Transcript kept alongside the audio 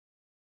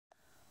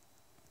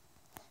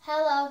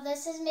Hello,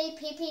 this is me,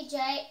 PPJ,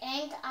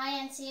 Inc.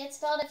 INC. It's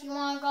spelled if you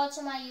want to go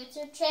to my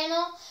YouTube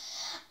channel.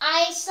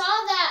 I saw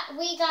that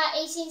we got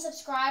 18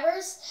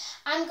 subscribers.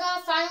 I'm going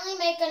to finally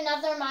make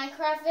another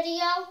Minecraft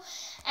video,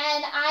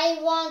 and I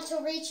want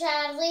to reach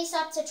at least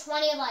up to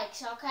 20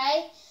 likes,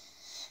 okay?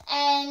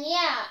 And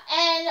yeah,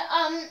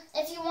 and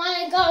if you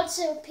want to go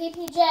to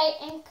PPJ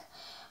Inc.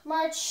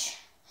 merch,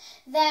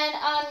 then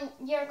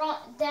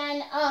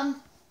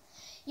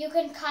you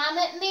can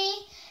comment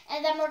me,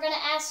 and then we're going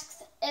to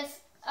ask if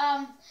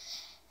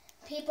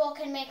people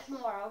can make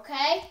more,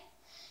 okay?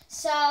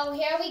 So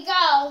here we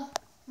go.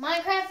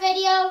 Minecraft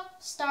video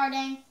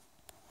starting.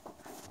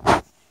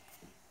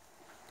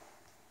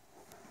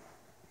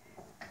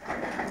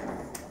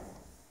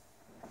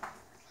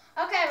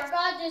 Okay, we're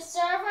going to do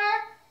server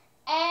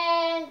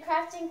and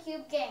Crafting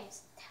Cube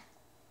games.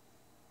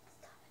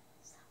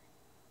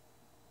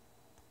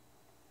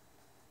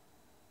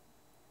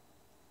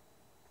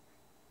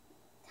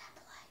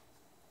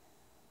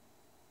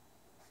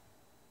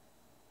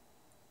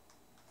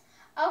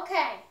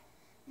 Okay,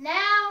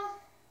 now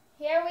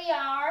here we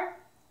are.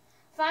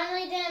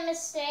 Finally did a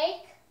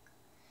mistake.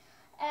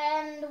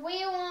 And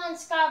we won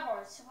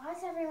Skyward. So why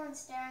is everyone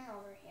staring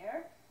over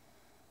here?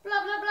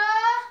 Blah, blah,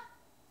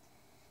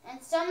 blah.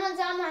 And someone's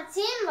on my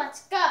team.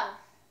 Let's go.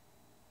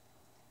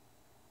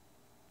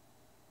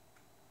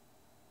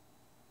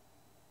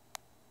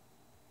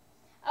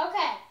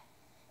 Okay,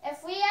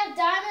 if we have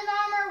diamond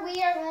armor,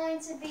 we are going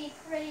to be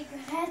pretty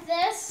good at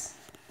this.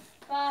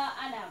 But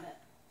I doubt it.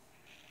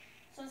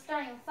 So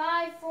starting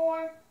 5,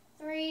 4,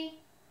 3,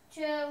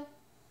 2,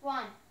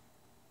 1.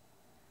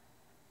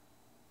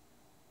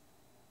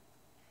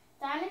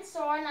 Diamond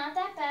sword, not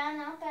that bad,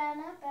 not bad,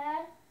 not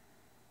bad.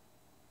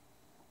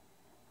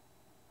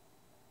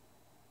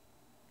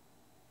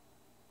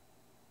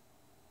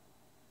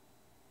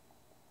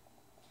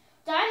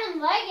 Diamond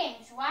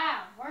leggings,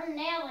 wow, we're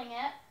nailing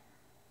it.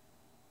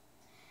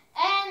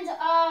 And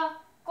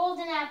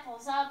golden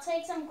apples. I'll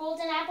take some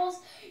golden apples.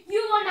 You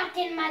are not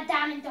getting my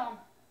diamond dome.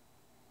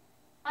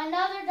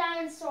 Another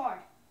diamond sword.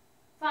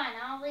 Fine,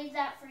 I'll leave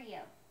that for you.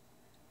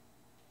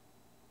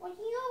 What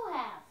do you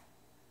have?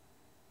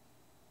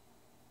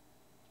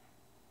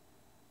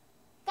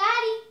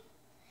 Daddy,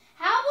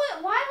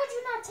 why would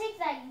you not take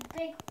that, you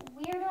big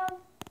weirdo?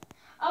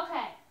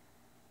 Okay.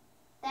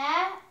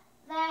 That,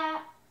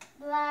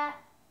 blah.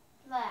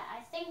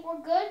 I think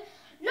we're good.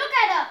 Look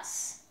at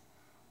us.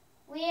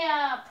 We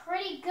are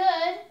pretty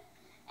good.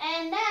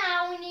 And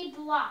now we need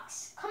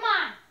blocks. Come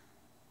on.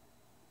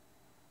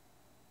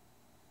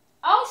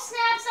 Oh,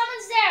 snap,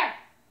 someone's there.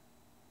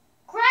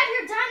 Grab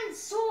your diamond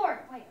sword.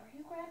 Wait, are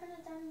you grabbing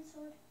a diamond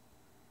sword?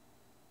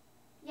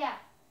 Yeah,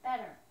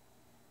 better.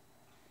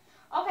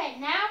 Okay,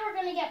 now we're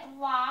going to get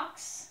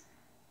blocks.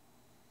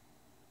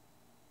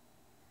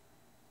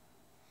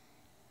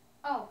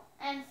 Oh,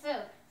 and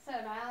food.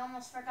 I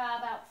almost forgot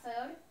about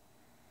food.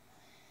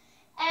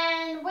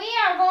 And we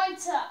are going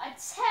to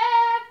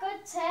attack.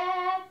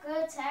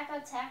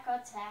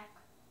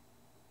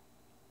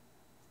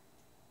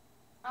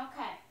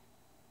 Okay.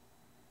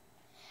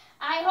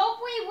 I hope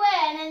we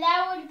win, and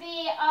that would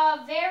be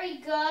very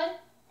good.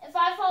 If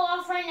I fall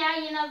off right now,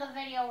 you know the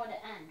video would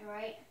end,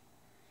 right?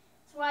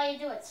 That's why you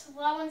do it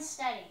slow and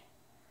steady.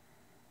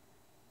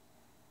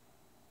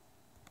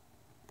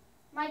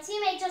 My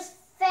teammate just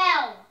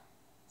fell,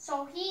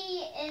 so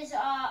he is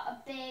a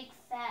big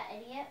fat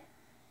idiot.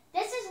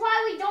 This is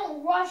why we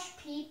don't rush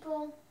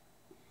people.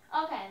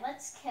 Okay,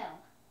 let's kill.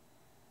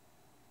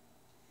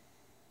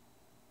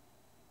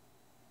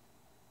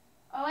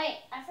 Oh wait,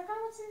 I forgot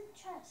what's in the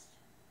chest.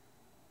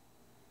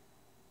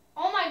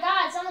 Oh my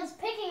god, someone's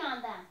picking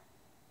on them.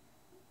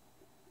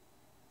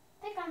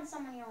 Pick on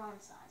someone your own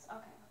size.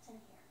 Okay, what's in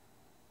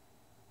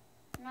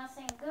here?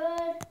 Nothing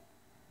good.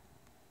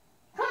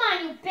 Come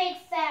on, you big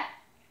fat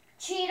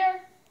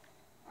cheater.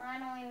 Or I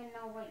don't even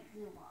know what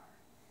you are.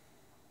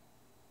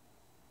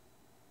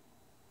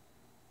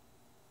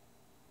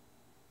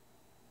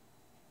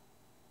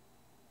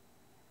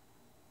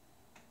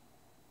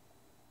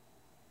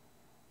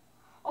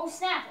 Oh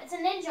snap, it's a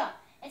ninja.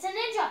 It's a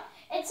ninja.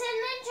 It's a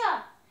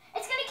ninja.